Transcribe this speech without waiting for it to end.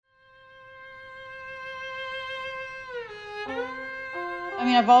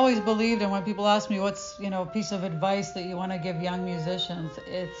mean, I've always believed, and when people ask me what's, a piece of advice that you want to give young musicians,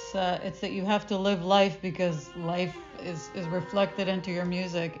 it's that you have to live life, because life is reflected into your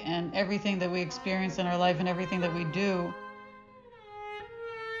music, and everything that we experience in our life and everything that we do.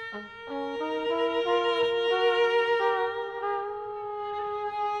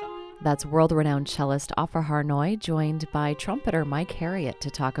 That's world-renowned cellist Ofra Harnoy, joined by trumpeter Mike Herriott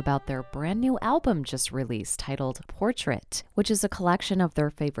to talk about their brand new album just released titled Portrait, which is a collection of their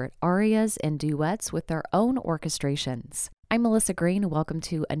favorite arias and duets with their own orchestrations. I'm Melissa Green. Welcome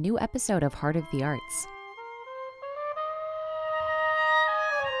to a new episode of Heart of the Arts.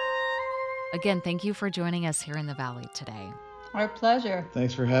 Again, thank you for joining us here in the Valley today. Our pleasure.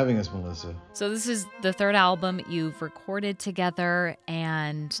 Thanks for having us, Melissa. So this is the third album you've recorded together,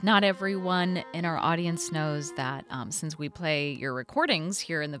 and not everyone in our audience knows that since we play your recordings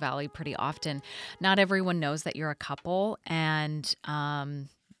here in the Valley pretty often, not everyone knows that you're a couple. And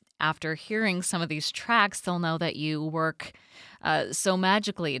after hearing some of these tracks, they'll know that you work so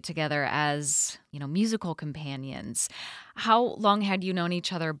magically together as, musical companions. How long had you known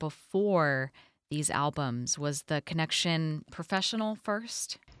each other before these albums? Was the connection professional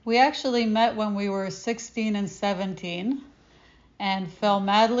first? We actually met when we were 16 and 17 and fell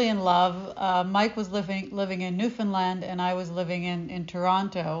madly in love. Mike was living in Newfoundland and I was living in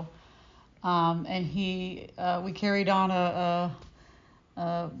Toronto. And we carried on a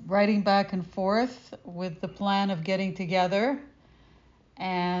writing back and forth with the plan of getting together.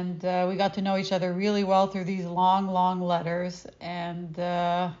 And we got to know each other really well through these long, long letters.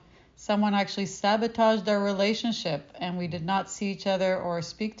 And someone actually sabotaged our relationship, and we did not see each other or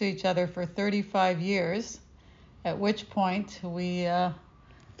speak to each other for 35 years, at which point we...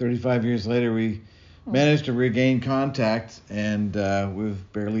 35 years later, we managed to regain contact, and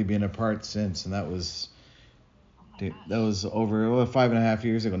we've barely been apart since, and that was over 5.5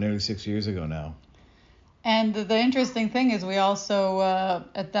 years ago, nearly 6 years ago now. And the interesting thing is we also,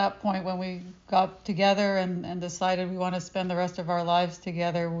 at that point when we got together and decided we want to spend the rest of our lives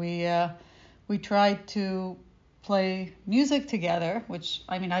together, we tried to play music together, which,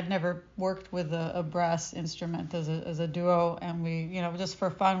 I'd never worked with a brass instrument as a duo, and we, just for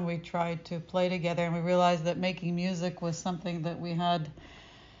fun, we tried to play together, and we realized that making music was something that we had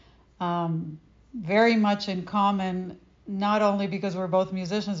very much in common, not only because we're both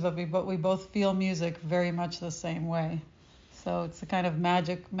musicians, but we both feel music very much the same way. So it's a kind of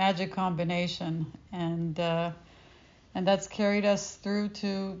magic combination, and that's carried us through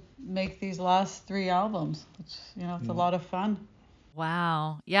to make these last 3 albums, which it's a lot of fun.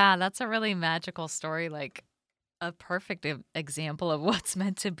 Wow. Yeah, that's a really magical story, like a perfect example of what's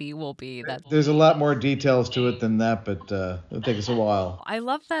meant to be will be. There's a lot more details to it than that, but it'll take us a while. I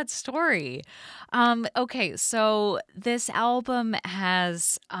love that story. Okay, so this album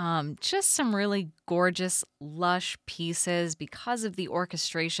has just some really gorgeous, lush pieces because of the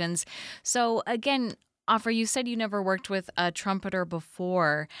orchestrations. So again, Ofra, you said you never worked with a trumpeter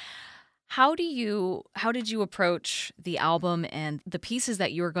before. How did you approach the album and the pieces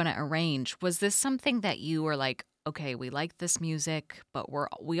that you were going to arrange? Was this something that you were like, okay, we like this music, but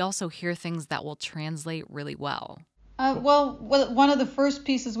we also hear things that will translate really well? Well, one of the first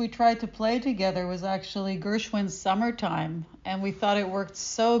pieces we tried to play together was actually Gershwin's Summertime, and we thought it worked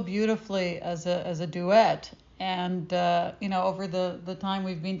so beautifully as a duet. And over the time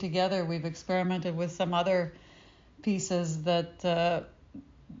we've been together, we've experimented with some other pieces that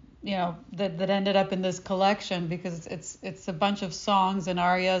that ended up in this collection, because it's a bunch of songs and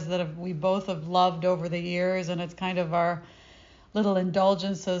arias that we both have loved over the years, and it's kind of our little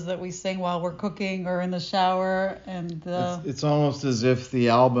indulgences that we sing while we're cooking or in the shower. And it's almost as if the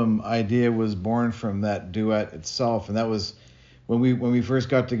album idea was born from that duet itself, and that was when we first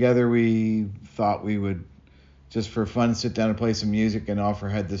got together. We thought we would just for fun sit down and play some music, and Ofra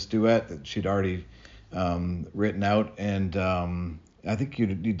had this duet that she'd already written out, and I think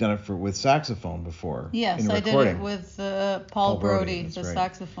you'd done it with saxophone before. Yes, I did it with Paul Brody, the right.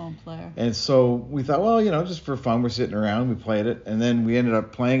 saxophone player. And so we thought, well, just for fun, we're sitting around, we played it, and then we ended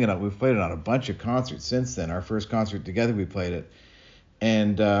up playing it. We've played it on a bunch of concerts since then. Our first concert together, we played it,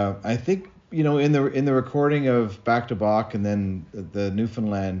 and I think in the recording of Back to Bach and then the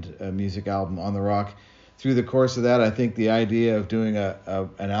Newfoundland music album On the Rock, through the course of that, I think the idea of doing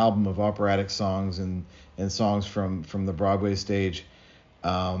an album of operatic songs and songs from the Broadway stage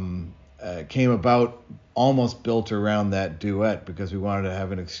came about, almost built around that duet, because we wanted to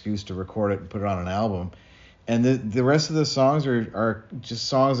have an excuse to record it and put it on an album. And the rest of the songs are just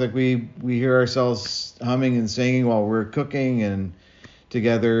songs like we hear ourselves humming and singing while we're cooking, and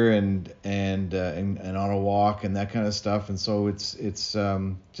together and on a walk and that kind of stuff. And so it's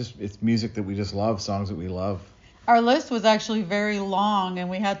music that we just love, songs that we love. Our list was actually very long and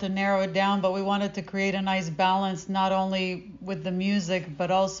we had to narrow it down, but we wanted to create a nice balance, not only with the music,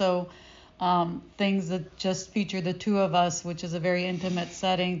 but also things that just feature the two of us, which is a very intimate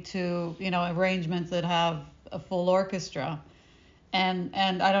setting, to, arrangements that have a full orchestra. And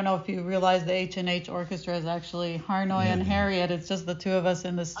I don't know if you realize the H&H Orchestra is actually Harnoy and Herriott. It's just the two of us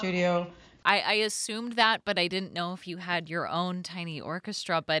in the studio. I assumed that, but I didn't know if you had your own tiny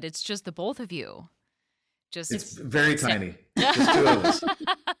orchestra, but it's just the both of you. It's very tiny. Just two of us.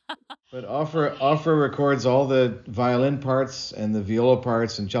 But Ofra records all the violin parts and the viola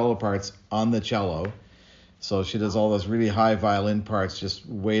parts and cello parts on the cello. So she does all those really high violin parts just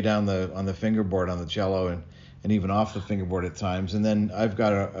way down on the fingerboard on the cello and even off the fingerboard at times. And then I've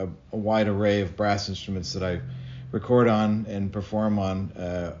got a wide array of brass instruments that I record on and perform on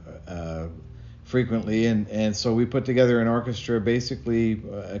frequently. And so we put together an orchestra basically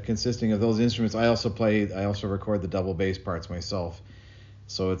consisting of those instruments. I also record the double bass parts myself.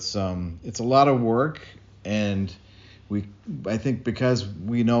 So it's a lot of work, and I think because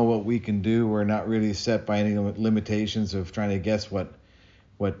we know what we can do, we're not really set by any limitations of trying to guess what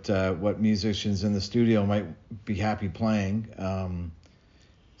musicians in the studio might be happy playing.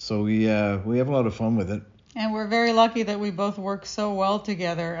 So we have a lot of fun with it. And we're very lucky that we both work so well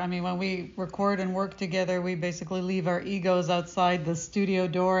together. I mean, when we record and work together, we basically leave our egos outside the studio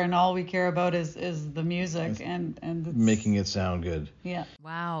door, and all we care about is the music and it's, making it sound good. Yeah.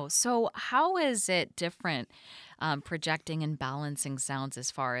 Wow. So how is it different, projecting and balancing sounds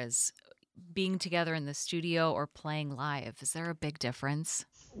as far as being together in the studio or playing live? Is there a big difference?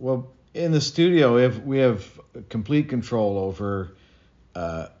 Well, in the studio, we have complete control over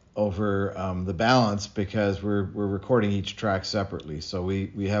the balance, because we're recording each track separately. So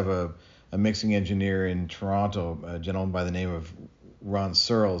we have a mixing engineer in Toronto, a gentleman by the name of Ron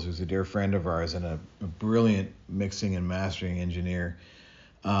Searles, who's a dear friend of ours and a brilliant mixing and mastering engineer.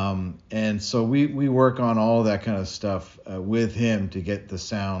 And so we work on all that kind of stuff with him to get the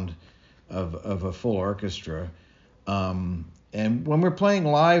sound of a full orchestra. And when we're playing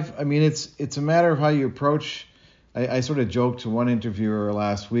live, I mean, it's a matter of how you approach. I sort of joked to one interviewer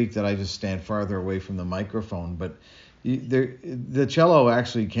last week that I just stand farther away from the microphone, but the cello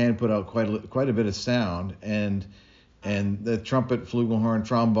actually can put out quite a bit of sound, and the trumpet, flugelhorn,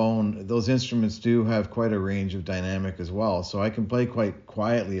 trombone, those instruments do have quite a range of dynamic as well. So I can play quite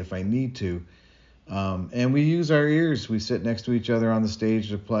quietly if I need to, and we use our ears. We sit next to each other on the stage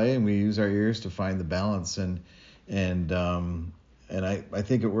to play, and we use our ears to find the balance, and I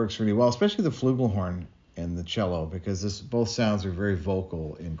think it works really well, especially the flugelhorn and the cello, because both sounds are very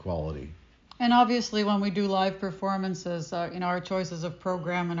vocal in quality. And obviously, when we do live performances, our choices of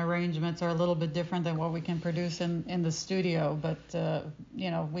program and arrangements are a little bit different than what we can produce in the studio. But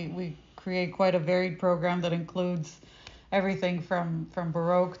we create quite a varied program that includes everything from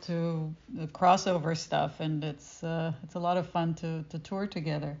Baroque to the crossover stuff, and it's a lot of fun to tour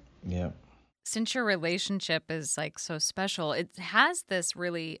together. Yeah. Since your relationship is like so special, it has this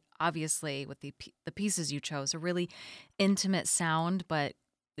really, obviously with the pieces you chose, a really intimate sound, but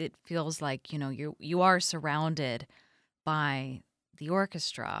it feels like, you are surrounded by the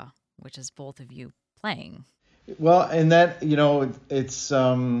orchestra, which is both of you playing. Well, and that, it's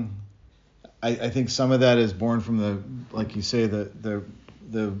I think some of that is born from like you say, the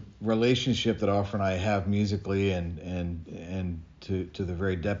relationship that Ofra and I have musically and to the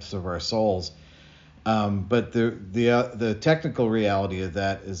very depths of our souls. But the technical reality of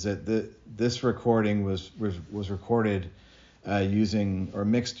that is that this recording was recorded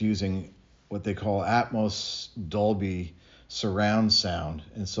mixed using what they call Atmos Dolby surround sound.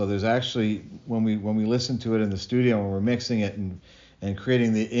 And so there's actually, when we listen to it in the studio, when we're mixing it and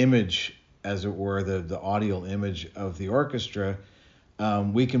creating the image, as it were, the audio image of the orchestra,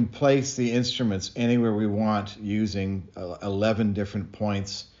 we can place the instruments anywhere we want using 11 different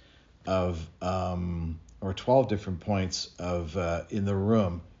points or 12 different points in the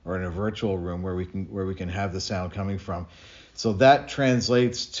room, or in a virtual room where we can have the sound coming from. So that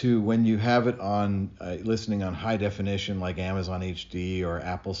translates to when you have it on listening on high definition, like Amazon HD or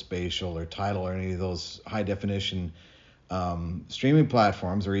Apple Spatial or Tidal or any of those high definition streaming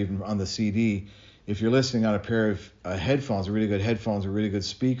platforms, or even on the CD. If you're listening on a pair of headphones, really good headphones or really good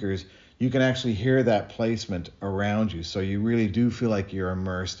speakers, you can actually hear that placement around you. So you really do feel like you're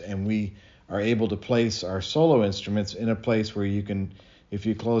immersed, and we are able to place our solo instruments in a place where you can, if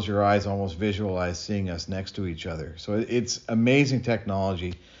you close your eyes, almost visualize seeing us next to each other. So it's amazing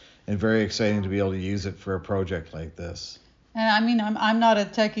technology, and very exciting to be able to use it for a project like this. And I mean, I'm not a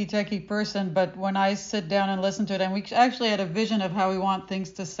techie person, but when I sit down and listen to it, and we actually had a vision of how we want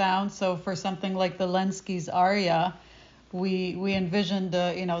things to sound. So for something like the Lenski's aria, we envisioned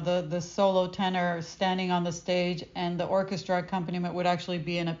the solo tenor standing on the stage, and the orchestra accompaniment would actually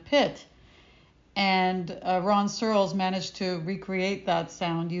be in a pit. And Ron Searles managed to recreate that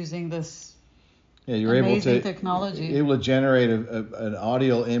sound using this you were amazing technology. Able to generate an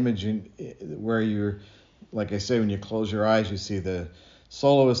audio image where you're, like I say, when you close your eyes, you see the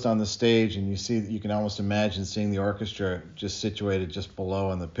soloist on the stage, and you can almost imagine seeing the orchestra just situated just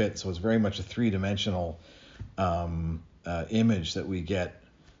below in the pit. So it's very much a three-dimensional image that we get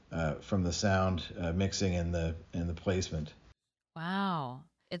from the sound mixing and the placement. Wow.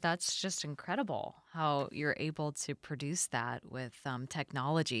 That's just incredible how you're able to produce that with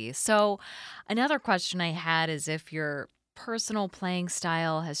technology. So, another question I had is if your personal playing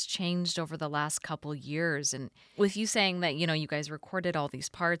style has changed over the last couple years. And with you saying that, you guys recorded all these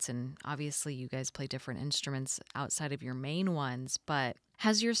parts, and obviously you guys play different instruments outside of your main ones, but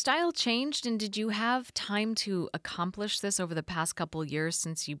has your style changed, and did you have time to accomplish this over the past couple years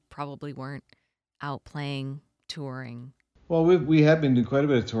since you probably weren't out playing, touring? Well, we have been doing quite a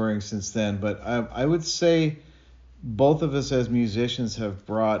bit of touring since then, but I would say both of us as musicians have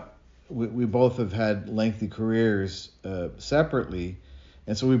we both have had lengthy careers separately,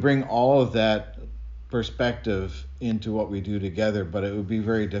 and so we bring all of that perspective into what we do together. But it would be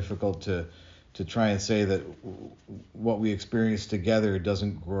very difficult to try and say that what we experience together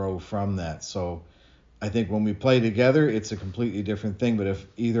doesn't grow from that. So I think when we play together, it's a completely different thing. But if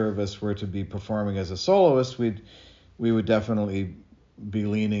either of us were to be performing as a soloist, we would definitely be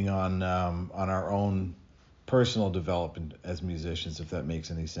leaning on our own personal development as musicians, if that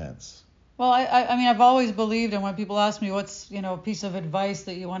makes any sense. Well, I mean, I've always believed, and when people ask me what's a piece of advice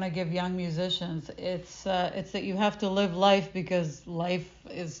that you want to give young musicians, it's that you have to live life, because life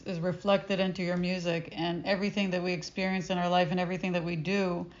is reflected into your music, and everything that we experience in our life and everything that we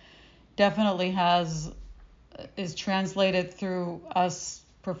do definitely is translated through us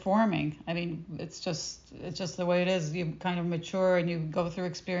performing. I mean, it's just the way it is. You kind of mature and you go through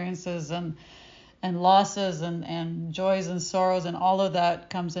experiences and losses and joys and sorrows, and all of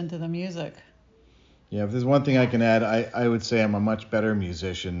that comes into the music. Yeah, if there's one thing I can add, I would say I'm a much better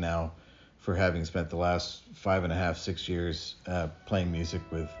musician now for having spent the last 5.5, 6 years playing music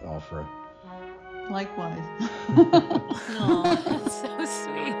with Ofra. Likewise. Oh, that's so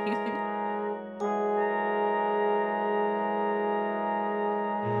sweet.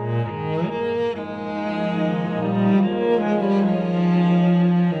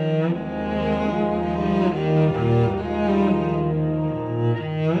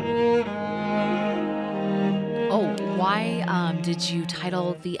 Did you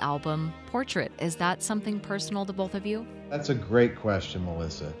title the album Portrait? Is that something personal to both of you? That's a great question,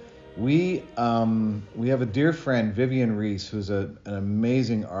 Melissa. We have a dear friend, Vivian Reese, who's an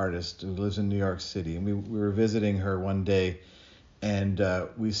amazing artist who lives in New York City. And we were visiting her one day, and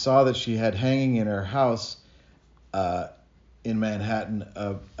we saw that she had hanging in her house in Manhattan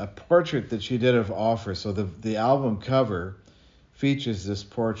a portrait that she did of Ofra. So the album cover features this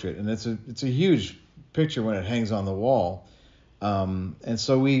portrait, and it's a huge picture when it hangs on the wall. And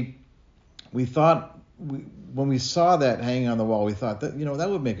so we thought, when we saw that hanging on the wall, we thought that that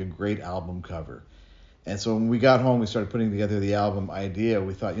would make a great album cover. And so when we got home, we started putting together the album idea.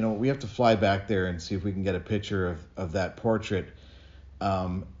 We thought, we have to fly back there and see if we can get a picture of that portrait,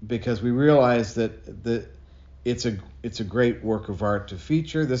 because we realized that it's a great work of art to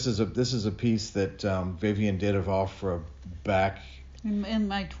feature. This is a piece that Vivian did of Ofra back in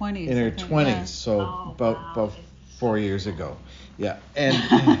my 20s. In her 20s, yeah. So about 4 years ago. Yeah, and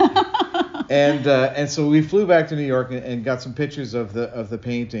so we flew back to New York and got some pictures of the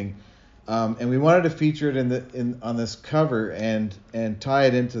painting, and we wanted to feature it on this cover and tie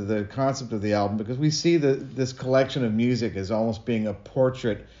it into the concept of the album, because we see this collection of music as almost being a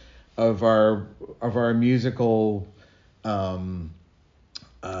portrait of our musical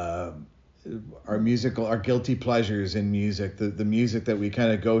our guilty pleasures in music, the music that we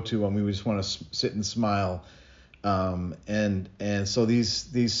kind of go to when we just want to sit and smile. And so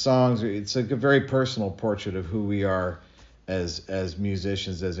these songs, it's a very personal portrait of who we are as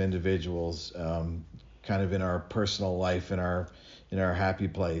musicians, as individuals, kind of in our personal life, in our happy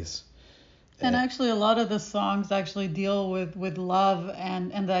place. And actually, a lot of the songs actually deal with love,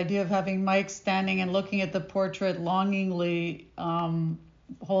 and the idea of having Mike standing and looking at the portrait longingly,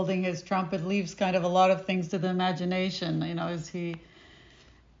 holding his trumpet, leaves kind of a lot of things to the imagination, as he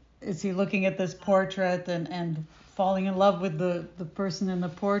is he looking at this portrait and falling in love with the person in the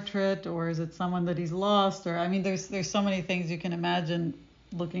portrait, or is it someone that he's lost? Or I mean, there's so many things you can imagine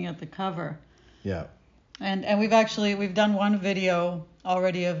looking at the cover. Yeah. And we've done one video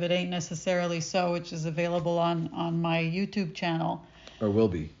already of It Ain't Necessarily So, which is available on my YouTube channel. Or will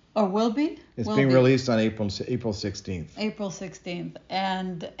be. Or will be? It's being released on April 16th. April 16th.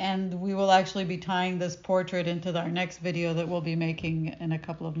 And we will actually be tying this portrait into our next video that we'll be making in a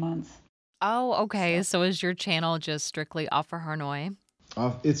couple of months. Oh, okay. So is your channel just strictly Ofra Harnoy?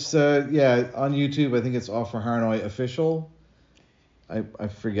 It's on YouTube. I think it's Ofra Harnoy Official. I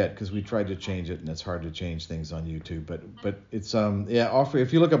forget because we tried to change it and it's hard to change things on YouTube. But it's Ofra.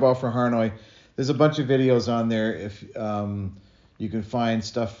 If you look up Ofra Harnoy, there's a bunch of videos on there. If you can find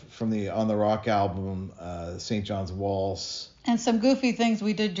stuff from the On the Rock album, St. John's Waltz. And some goofy things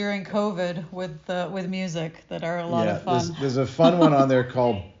we did during COVID with music that are a lot of fun. There's a fun one on there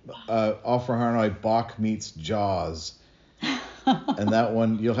called Ofra Harnoy Bach Meets Jaws. And that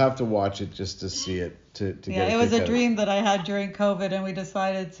one, you'll have to watch it just to see it. To get it was a dream that I had during COVID, and we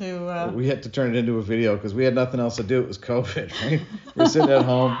decided to... we had to turn it into a video because we had nothing else to do. It was COVID, right? We're sitting at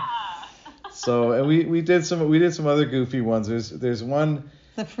home. So, and we did some other goofy ones. There's one...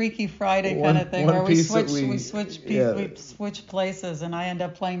 The Freaky Friday kind of thing where we switch places, and I end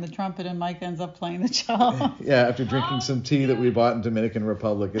up playing the trumpet and Mike ends up playing the cello. Yeah, after drinking some tea that we bought in Dominican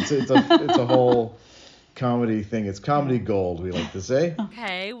Republic. It's a whole comedy thing. It's comedy gold, we like to say.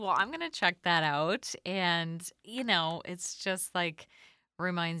 Okay, well, I'm going to check that out. And, it's just like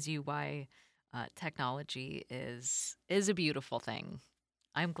reminds you why technology is a beautiful thing.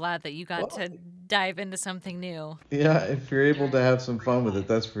 I'm glad that you got to dive into something new. Yeah, if you're able to have some fun with it,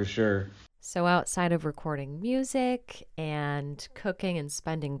 that's for sure. So outside of recording music and cooking and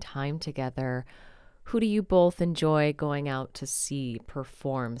spending time together, who do you both enjoy going out to see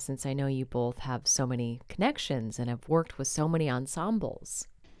perform, since I know you both have so many connections and have worked with so many ensembles?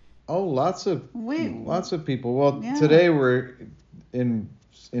 Oh, lots of people. Well, today we're in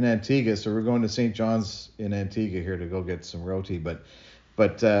Antigua, so we're going to St. John's in Antigua here to go get some roti, but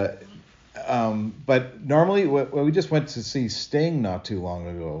normally we just went to see Sting not too long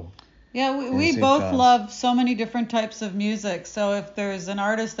ago. Yeah, we both love so many different types of music. So if there's an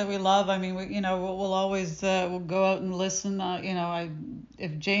artist that we love, I mean, we'll always we'll go out and listen.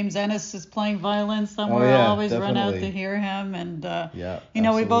 If James Ennis is playing violin somewhere, I'll always run out to hear him. And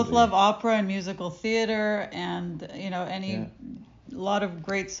we both love opera and musical theater, and a lot of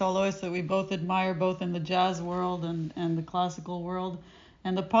great soloists that we both admire, both in the jazz world and the classical world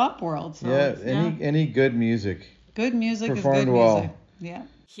and the pop world. So any good music. Good music performed is good well. music. Yeah.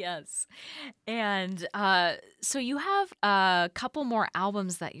 Yes. And so you have a couple more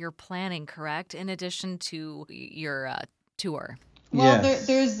albums that you're planning, correct? In addition to your tour. Well,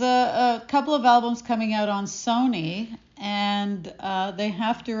 there's a couple of albums coming out on Sony, and they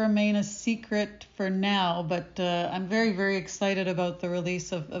have to remain a secret for now. But I'm very, very excited about the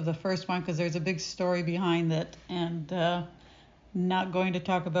release of the first one because there's a big story behind it, and not going to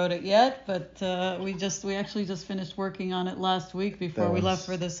talk about it yet. But we actually just finished working on it last week before we left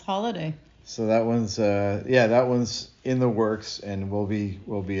for this holiday. So that one's in the works, and will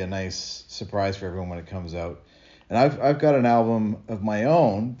be a nice surprise for everyone when it comes out. And I've got an album of my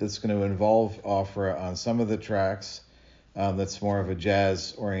own that's going to involve Ofra on some of the tracks. That's more of a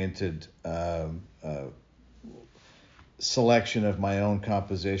jazz-oriented selection of my own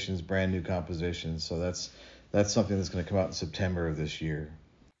compositions, brand new compositions. So that's something that's going to come out in September of this year.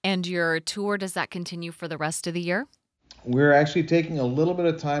 And your tour, does that continue for the rest of the year? We're actually taking a little bit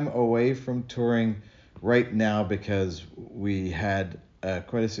of time away from touring right now because we had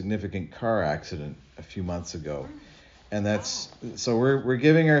quite a significant car accident a few months ago, and so we're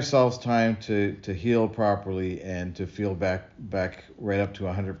giving ourselves time to heal properly and to feel back right up to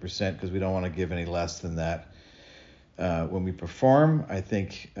 100% because we don't want to give any less than that. When we perform, I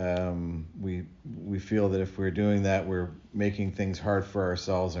think we feel that if we're doing that, we're making things hard for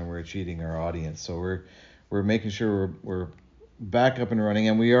ourselves and we're cheating our audience. So we're making sure we're back up and running,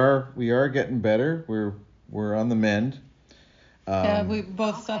 and we are getting better. We're on the mend. We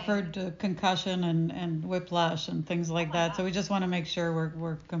both suffered concussion and whiplash and things like that. So we just want to make sure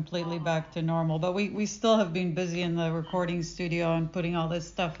we're completely back to normal. But we still have been busy in the recording studio and putting all this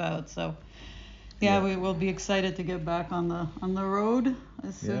stuff out. So we will be excited to get back on the road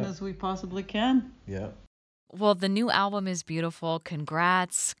as soon as we possibly can. Yeah. Well, the new album is beautiful.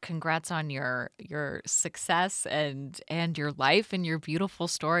 Congrats on your success and your life and your beautiful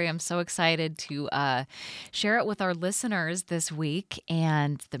story. I'm so excited to share it with our listeners this week,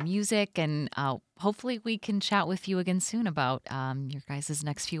 and the music, and hopefully we can chat with you again soon about your guys'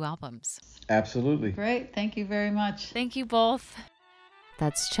 next few albums. Absolutely. Great. Thank you very much. Thank you both.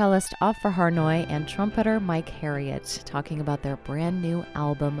 That's cellist Ofra Harnoy and trumpeter Mike Herriott talking about their brand new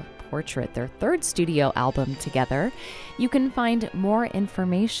album, Portrait, their third studio album together. You can find more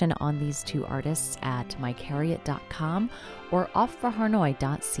information on these two artists at mikeherriott.com or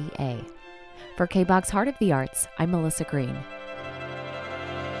ofraharnoy.ca. For KBOX Heart of the Arts, I'm Melissa Green.